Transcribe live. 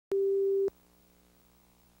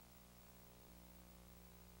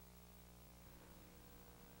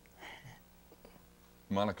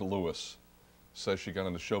Monica Lewis says she got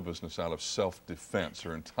into show business out of self-defense.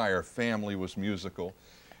 Her entire family was musical,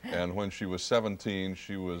 and when she was 17,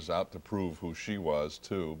 she was out to prove who she was,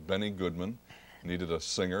 too. Benny Goodman needed a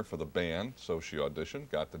singer for the band, so she auditioned,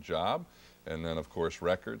 got the job, and then, of course,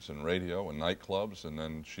 records and radio and nightclubs, and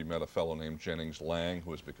then she met a fellow named Jennings Lang,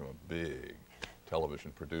 who has become a big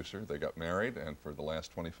television producer. They got married, and for the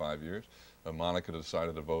last 25 years, Monica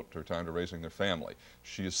decided to devote her time to raising their family.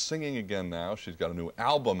 She is singing again now. She's got a new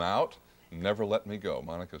album out, Never Let Me Go.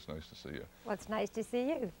 Monica, it's nice to see you. Well, it's nice to see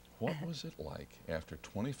you. What was it like after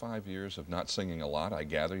 25 years of not singing a lot? I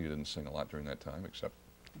gather you didn't sing a lot during that time, except...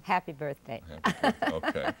 Happy birthday. Happy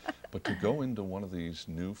birthday. Okay. But to go into one of these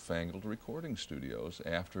newfangled recording studios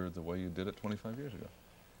after the way you did it 25 years ago?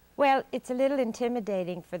 Well, it's a little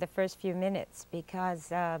intimidating for the first few minutes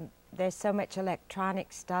because there's so much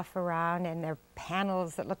electronic stuff around, and there are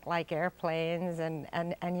panels that look like airplanes, and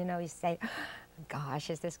you know, you say, gosh,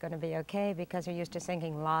 is this going to be okay? Because you're used to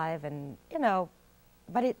singing live, and, you know,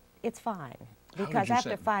 but it's fine. Because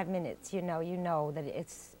after 5 minutes, you know that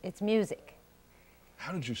it's music.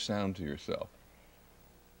 How did you sound to yourself?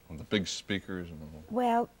 On the big speakers and all?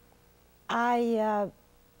 Well, I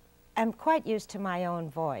am quite used to my own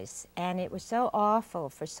voice, and it was so awful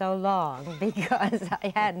for so long because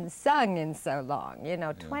I hadn't sung in so long. You know,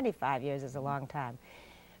 Yeah. 25 years is a long time,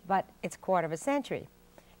 but it's a quarter of a century.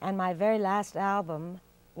 And my very last album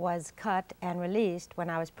was cut and released when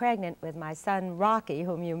I was pregnant with my son Rocky,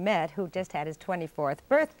 whom you met, who just had his 24th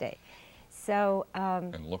birthday. So,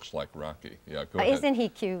 and looks like Rocky. Yeah, go ahead. Isn't he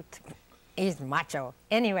cute? He's macho.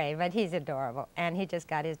 Anyway, but he's adorable, and he just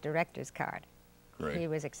got his director's card. Great. He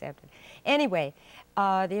was accepted. Anyway,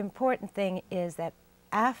 the important thing is that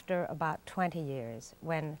after about 20 years,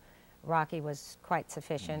 when Rocky was quite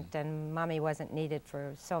sufficient and Mommy wasn't needed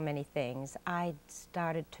for so many things, I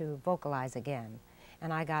started to vocalize again.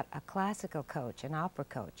 And I got a classical coach, an opera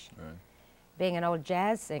coach. Right. Being an old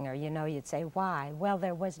jazz singer, you know, you'd say, why? Well,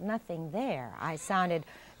 there was nothing there. I sounded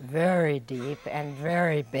very deep and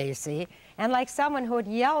very bassy, and like someone who had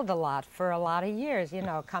yelled a lot for a lot of years, you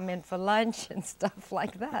know, come in for lunch and stuff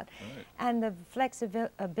like that. Right. And the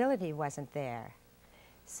flexibility wasn't there.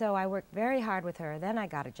 So I worked very hard with her. Then I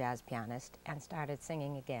got a jazz pianist and started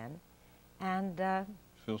singing again. And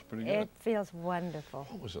Feels pretty good. it feels wonderful.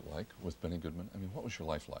 What was it like with Benny Goodman? I mean, what was your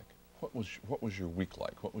life like? What was your week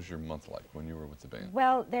like? What was your month like when you were with the band?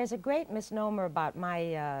 Well, there's a great misnomer about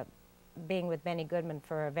my being with Benny Goodman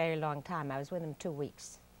for a very long time. I was with him 2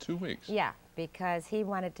 weeks. 2 weeks? Yeah, because he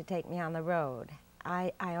wanted to take me on the road.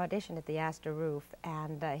 I auditioned at the Astor Roof,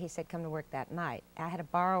 and he said, come to work that night. I had to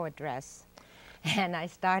borrow a dress, and I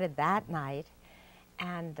started that night.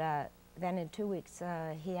 And then in 2 weeks,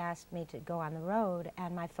 he asked me to go on the road,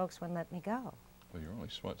 and my folks wouldn't let me go. Well, you're only,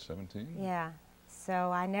 what, 17? Yeah.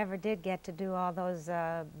 So I never did get to do all those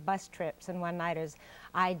bus trips and one-nighters.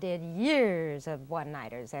 I did years of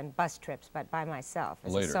one-nighters and bus trips, but by myself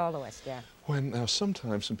as a soloist, yeah. When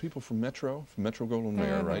sometimes some people from Metro Goldwyn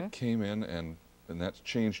Mayer, right, came in and that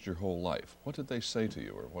changed your whole life. What did they say to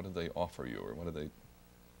you, or what did they offer you, or what did they?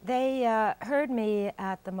 They heard me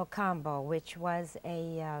at the Mocambo, which was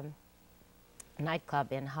a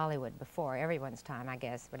nightclub in Hollywood before everyone's time, I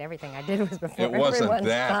guess, but everything I did was before everyone's time. It wasn't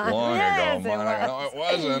that long yes, ago, Monica. No, it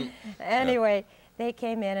wasn't. Anyway, they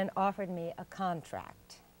came in and offered me a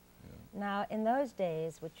contract. Yeah. Now, in those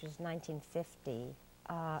days, which was 1950,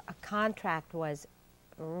 a contract was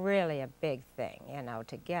really a big thing. You know,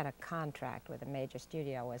 to get a contract with a major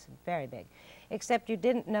studio was very big, except you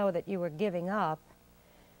didn't know that you were giving up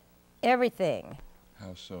everything.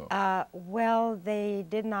 How so? Well, they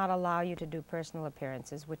did not allow you to do personal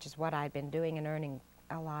appearances, which is what I'd been doing and earning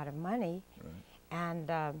a lot of money. Right. And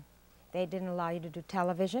they didn't allow you to do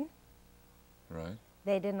television. Right.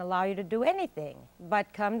 They didn't allow you to do anything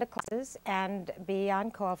but come to classes and be on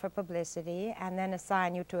call for publicity and then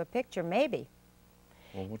assign you to a picture, maybe.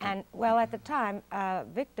 Well, well, at the time,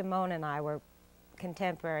 Vic Damone and I were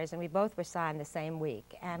contemporaries, and we both were signed the same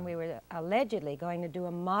week. And we were allegedly going to do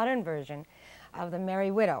a modern version of The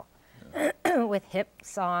Merry Widow, yeah. with hip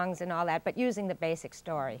songs and all that, but using the basic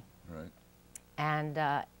story. Right.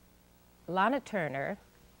 And Lana Turner,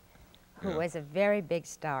 who yeah. was a very big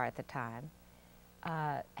star at the time,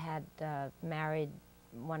 had married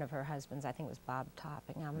one of her husbands, I think it was Bob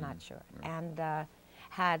Topping, I'm not sure, yeah. And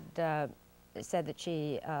had said that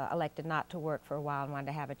she elected not to work for a while and wanted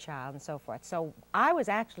to have a child and so forth. So I was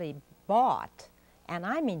actually bought, and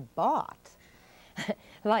I mean bought,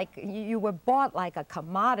 like you were bought like a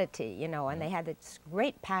commodity, you know, and they had this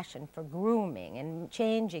great passion for grooming and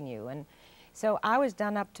changing you. And so I was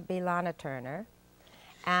done up to be Lana Turner,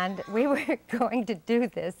 And we were going to do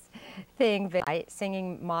this thing,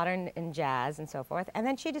 singing modern and jazz and so forth, and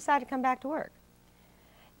then she decided to come back to work.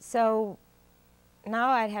 So now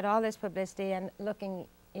I'd had all this publicity and looking,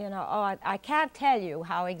 you know, oh, I can't tell you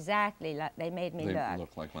how exactly they made me They look.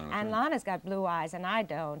 look like Lana And Turner. Lana's got blue eyes and I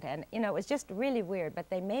don't, and you know, it was just really weird, but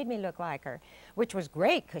they made me look like her, which was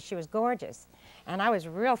great because she was gorgeous. And I was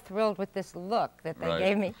real thrilled with this look that they Right.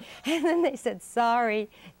 gave me. And then they said, sorry,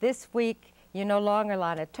 this week you're no longer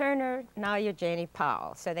Lana Turner, now you're Janie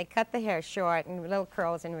Powell. So they cut the hair short and little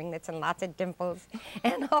curls and ringlets and lots of dimples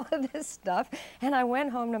and all of this stuff. And I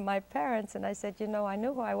went home to my parents and I said, you know, I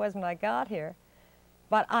knew who I was when I got here,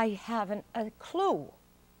 but I haven't a clue.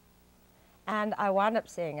 And I wound up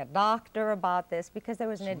seeing a doctor about this because there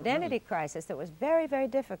was an identity crisis that was very, very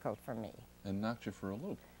difficult for me. And knocked you for a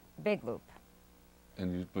loop. Big loop.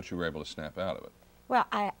 But you were able to snap out of it. Well,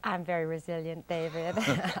 I'm very resilient, David.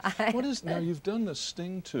 What is, now you've done the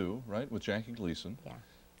Sting 2, right, with Jackie Gleason. Yeah.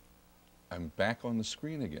 I'm back on the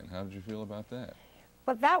screen again. How did you feel about that?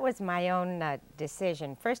 Well, that was my own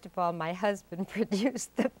decision. First of all, my husband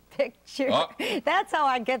produced the picture. Oh. That's how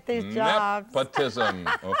I get these jobs. Nepotism.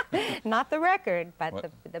 Oh. Not the record, but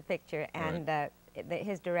What? the picture. Right. And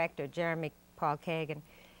his director, Jeremy Paul Kagan,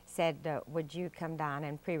 said, would you come down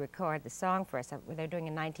and pre-record the song for us? They're doing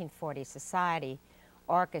a 1940 Society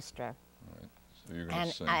orchestra. Right. So you're going to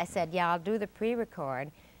And sing. I said, yeah, I'll do the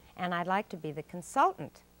pre-record, and I'd like to be the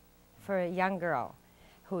consultant for a young girl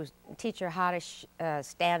who's teach her how to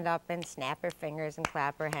stand up and snap her fingers and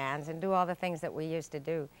clap her hands and do all the things that we used to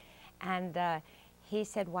do. And he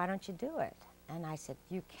said, why don't you do it? And I said,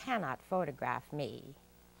 you cannot photograph me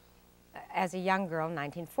as a young girl in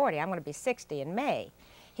 1940. I'm going to be 60 in May.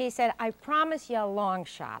 He said, I promise you a long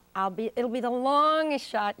shot. It'll be the longest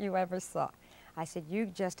shot you ever saw. I said, you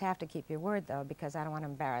just have to keep your word, though, because I don't want to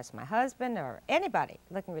embarrass my husband or anybody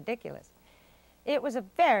looking ridiculous. It was a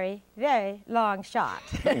very, very long shot.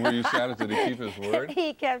 Were you sad? Did he keep his word?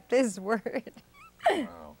 He kept his word.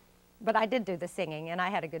 Wow. But I did do the singing, and I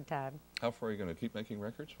had a good time. How far are you going to keep making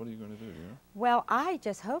records? What are you going to do, do you know? Well, I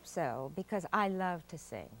just hope so, because I love to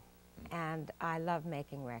sing, and I love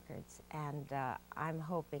making records, and I'm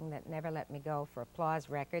hoping that Never Let Me Go for Applause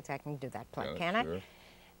Records, I can do that plug, Yeah, can sure.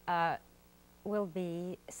 I? Will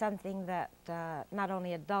be something that not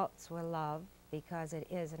only adults will love, because it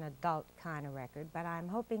is an adult kind of record, but I'm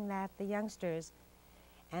hoping that the youngsters,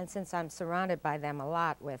 and since I'm surrounded by them a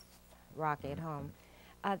lot with Rocky at Home,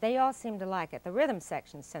 they all seem to like it. The rhythm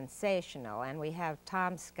section's sensational, and we have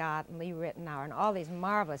Tom Scott and Lee Ritenour and all these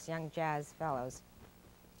marvelous young jazz fellows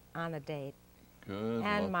on the date. Good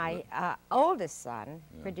And luck my with it. oldest son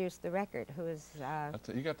produced the record, who is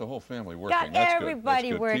You got the whole family working. got That's good. everybody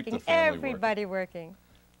That's good. working, Keep the family everybody working.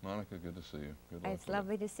 Monica, good to see you. Good luck It's with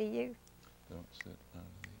lovely to see you. it. Don't sit on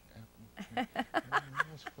the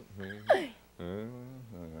apple tree.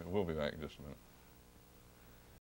 We'll be back in just a minute.